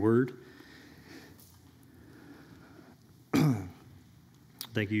thank you for your word.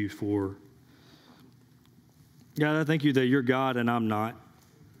 Thank you for, God, I thank you that you're God and I'm not.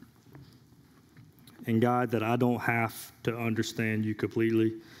 And God, that I don't have to understand you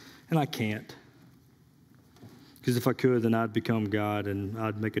completely, and I can't. Because if I could, then I'd become God and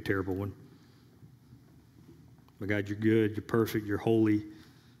I'd make a terrible one. But God, you're good, you're perfect, you're holy,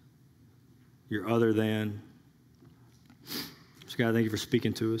 you're other than. So God, I thank you for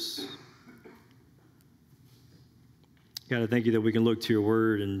speaking to us. God, I thank you that we can look to your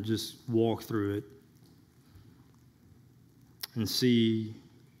word and just walk through it and see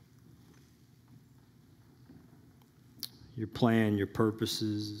your plan, your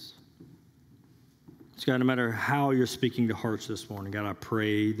purposes. So God, no matter how you're speaking to hearts this morning, God, I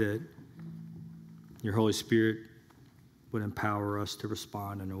pray that your Holy Spirit would empower us to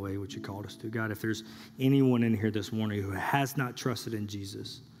respond in a way which you called us to. God, if there's anyone in here this morning who has not trusted in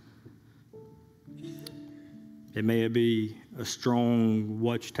Jesus, it may be a strong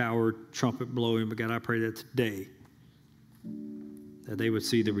watchtower trumpet blowing, but God, I pray that today that they would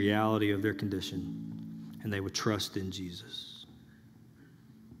see the reality of their condition and they would trust in Jesus.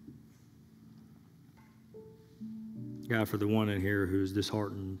 God, for the one in here who's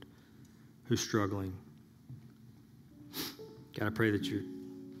disheartened, who's struggling, God, I pray that you'll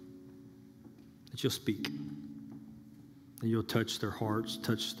speak, that you'll touch their hearts,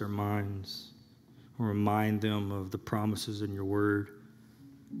 touch their minds, remind them of the promises in your word.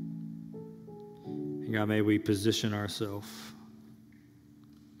 And God, may we position ourselves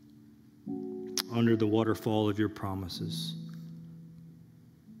under the waterfall of your promises.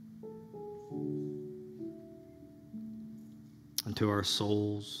 Until our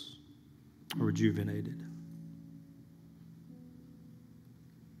souls are rejuvenated.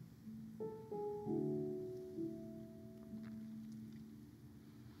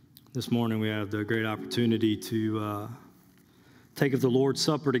 This morning we have the great opportunity to take of the Lord's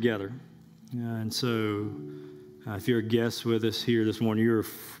Supper together. And so if you're a guest with us here this morning, you're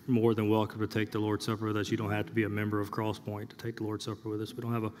more than welcome to take the Lord's Supper with us. You don't have to be a member of Crosspointe to take the Lord's Supper with us. We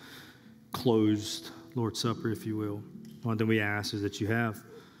don't have a closed Lord's Supper, if you will. One thing we ask is that you've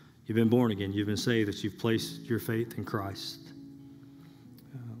been born again, you've been saved, that you've placed your faith in Christ.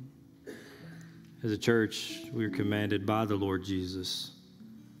 As a church, we are commanded by the Lord Jesus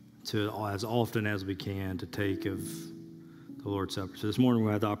to, as often as we can, to take of the Lord's Supper. So this morning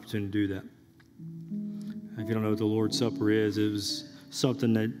we have the opportunity to do that. If you don't know what the Lord's Supper is, it was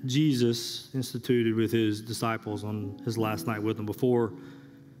something that Jesus instituted with his disciples on his last night with them before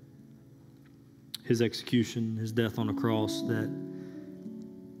his execution, his death on the cross, that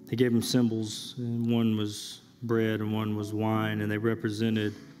he gave them symbols, and one was bread and one was wine, and they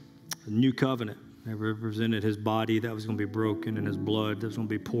represented a new covenant. They represented his body that was going to be broken and his blood that was going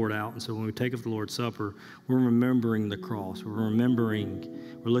to be poured out. And so when we take up the Lord's Supper, we're remembering the cross. We're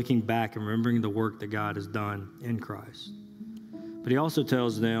looking back and remembering the work that God has done in Christ. But he also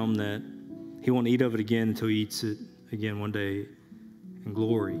tells them that he won't eat of it again until he eats it again one day in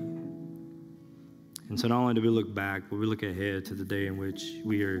glory. And so not only do we look back, but we look ahead to the day in which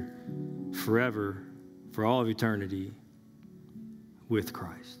we are forever, for all of eternity, with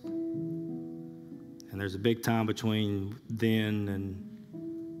Christ. And there's a big time between then and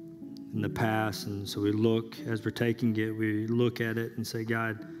in the past. And so we look, as we're taking it, we look at it and say,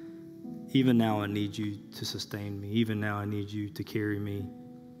 God, even now I need you to sustain me. Even now I need you to carry me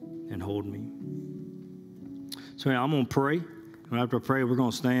and hold me. So I'm going to pray. And after I pray, we're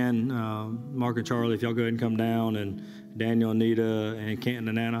going to stand. Mark and Charlie, if y'all go ahead and come down, and Daniel, Anita, and Canton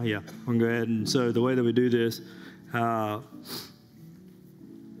and Anna. Yeah, we're going to go ahead. And so the way that we do this, in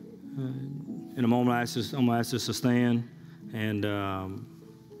a moment, I'm going to ask us to stand. And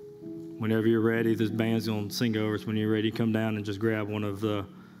whenever you're ready, this band's going to sing over us. When you're ready, come down and just grab one of the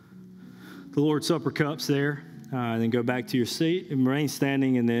Lord's Supper cups there. And then go back to your seat and remain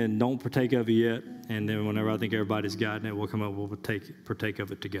standing, and then don't partake of it yet. And then whenever I think everybody's gotten it, we'll come up, we'll partake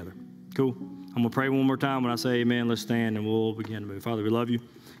of it together. Cool? I'm going to pray one more time. When I say amen, let's stand and we'll begin to move. Father, we love you.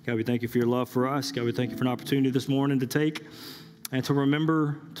 God, we thank you for your love for us. God, we thank you for an opportunity this morning to take and to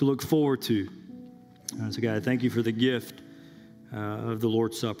remember, to look forward to. And so, God, thank you for the gift of the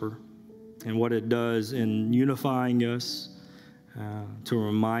Lord's Supper and what it does in unifying us, to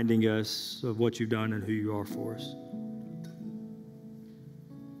reminding us of what you've done and who you are for us.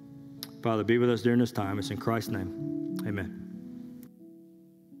 Father, be with us during this time. It's in Christ's name. Amen.